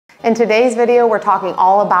In today's video, we're talking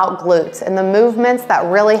all about glutes and the movements that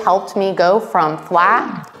really helped me go from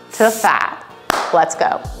flat to fat. Let's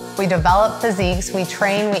go. We develop physiques, we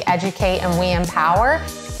train, we educate, and we empower.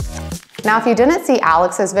 Now, if you didn't see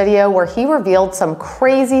Alex's video where he revealed some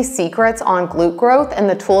crazy secrets on glute growth and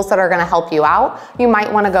the tools that are gonna help you out, you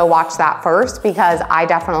might wanna go watch that first because I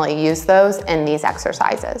definitely use those in these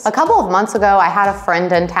exercises. A couple of months ago, I had a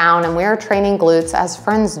friend in town and we were training glutes as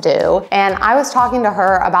friends do. And I was talking to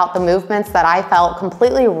her about the movements that I felt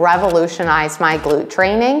completely revolutionized my glute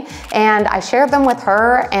training. And I shared them with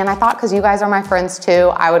her and I thought, because you guys are my friends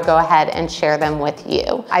too, I would go ahead and share them with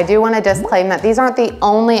you. I do wanna disclaim that these aren't the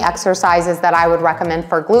only exercises that I would recommend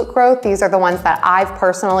for glute growth. These are the ones that I've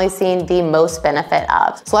personally seen the most benefit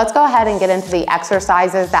of. So let's go ahead and get into the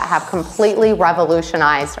exercises that have completely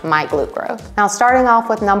revolutionized my glute growth. Now, starting off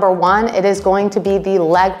with number one, it is going to be the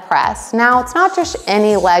leg press. Now, it's not just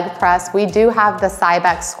any leg press. We do have the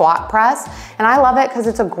Cybex squat press, and I love it because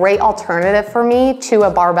it's a great alternative for me to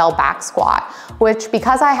a barbell back squat, which,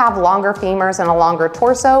 because I have longer femurs and a longer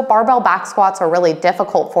torso, barbell back squats are really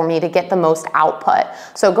difficult for me to get the most output.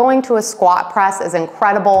 So going to a squat press is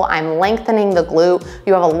incredible. I'm lengthening the glute.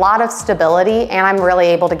 You have a lot of stability and I'm really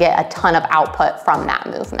able to get a ton of output from that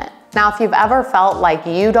movement. Now, if you've ever felt like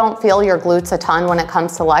you don't feel your glutes a ton when it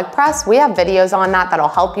comes to leg press, we have videos on that that'll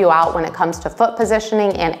help you out when it comes to foot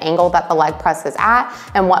positioning and angle that the leg press is at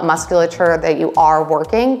and what musculature that you are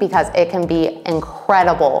working, because it can be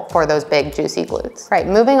incredible for those big juicy glutes. Right,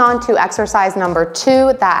 moving on to exercise number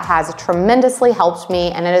two that has tremendously helped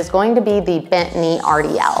me, and it is going to be the bent knee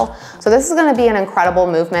RDL. So this is gonna be an incredible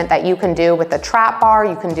movement that you can do with the trap bar,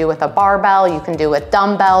 you can do with a barbell, you can do with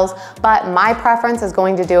dumbbells, but my preference is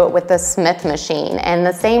going to do it with the Smith machine. And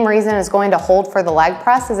the same reason it's going to hold for the leg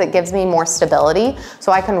press is it gives me more stability,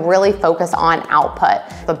 so I can really focus on output.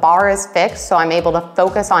 The bar is fixed, so I'm able to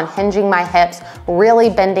focus on hinging my hips,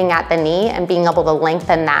 really bending at the knee and being able to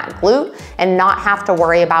lengthen that glute and not have to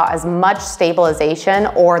worry about as much stabilization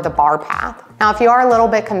or the bar path. Now, if you are a little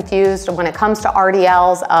bit confused when it comes to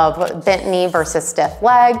RDLs of bent knee versus stiff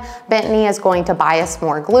leg, bent knee is going to bias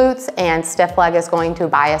more glutes and stiff leg is going to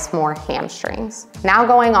bias more hamstrings. Now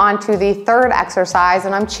going on to the third exercise,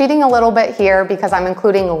 and I'm cheating a little bit here because I'm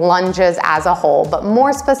including lunges as a whole, but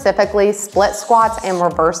more specifically, split squats and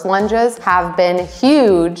reverse lunges have been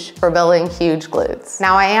huge for building huge glutes.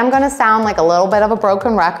 Now, I am gonna sound like a little bit of a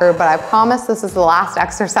broken record, but I promise this is the last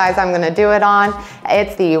exercise I'm gonna do it on.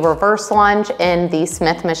 It's the reverse lunge in the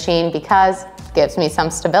Smith machine because it gives me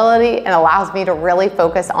some stability and allows me to really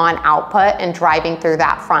focus on output and driving through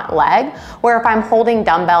that front leg, where if I'm holding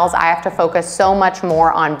dumbbells, I have to focus so much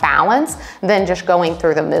more on balance than just going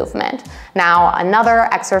through the movement. Now, another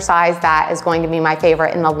exercise that is going to be my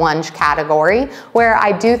favorite in the lunge category, where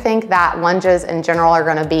I do think that lunges in general are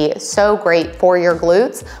gonna be so great for your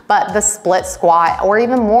glutes, but the split squat, or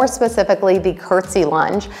even more specifically, the curtsy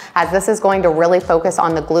lunge, as this is going to really focus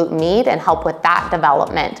on the glute med and help with that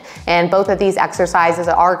development. And both of these exercises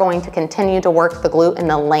are going to continue to work the glute in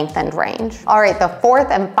the lengthened range. All right, the fourth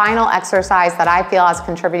and final exercise that I feel has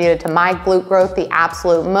contributed to my glute growth the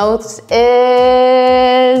absolute most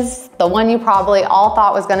is the one you probably all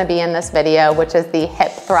thought was gonna be in this video, which is the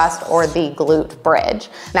hip thrust or the glute bridge.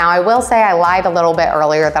 Now, I will say I lied a little bit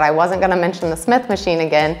earlier that I wasn't gonna mention the Smith machine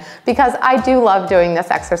again, because I do love doing this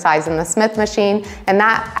exercise in the Smith machine, and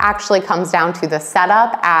that actually comes down to the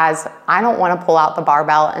setup, as I don't wanna pull out the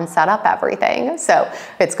barbell and set up everything. So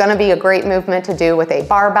it's gonna be a great movement to do with a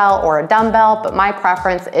barbell or a dumbbell, but my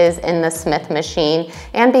preference is in the Smith machine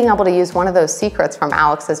and being able to use one of those secrets from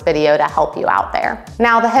Alex's video to help you out there.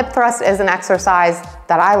 Now, the hip thrust is an exercise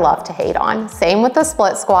that I love to hate on. Same with the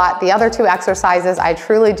split squat. The other two exercises I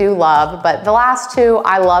truly do love, but the last two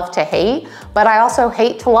I love to hate, but I also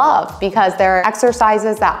hate to love, because they're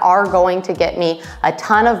exercises that are going to get me a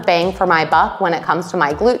ton of bang for my buck when it comes to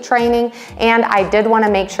my glute training. And I did want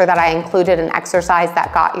to make sure that I included an exercise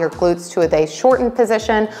that got your glutes to a shortened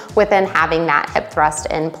position within having that hip thrust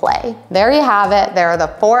in play. There you have it. There are the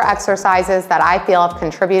four exercises that I feel have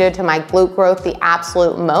contributed to my glute growth the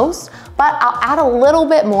absolute most. But I'll add a little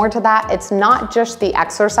bit more to that. It's not just the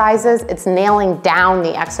exercises, it's nailing down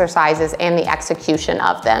the exercises and the execution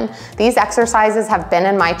of them. These exercises have been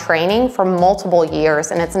in my training for multiple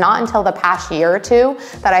years, and it's not until the past year or two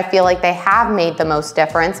that I feel like they have made the most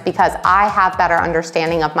difference, because I have better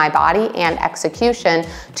understanding of my body and execution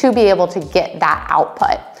to be able to get that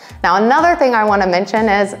output. Now, another thing I wanna mention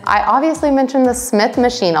is I obviously mentioned the Smith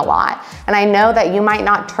machine a lot, and I know that you might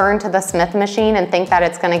not turn to the Smith machine and think that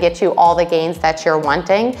it's gonna get you all the gains that you're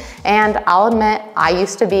wanting. And I'll admit, I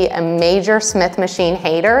used to be a major Smith machine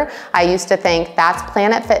hater. I used to think that's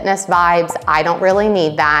Planet Fitness vibes, I don't really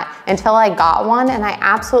need that, until I got one and I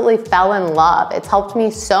absolutely fell in love. It's helped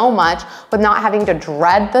me so much with not having to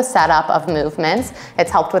dread the setup of movements.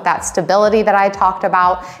 It's helped with that stability that I talked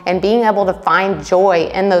about and being able to find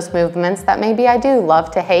joy in those movements that maybe I do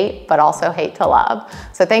love to hate, but also hate to love.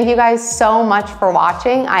 So thank you guys so much for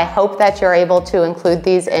watching. I hope that you're able to include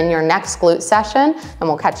these in your next glute session, and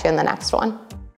we'll catch you in the next one.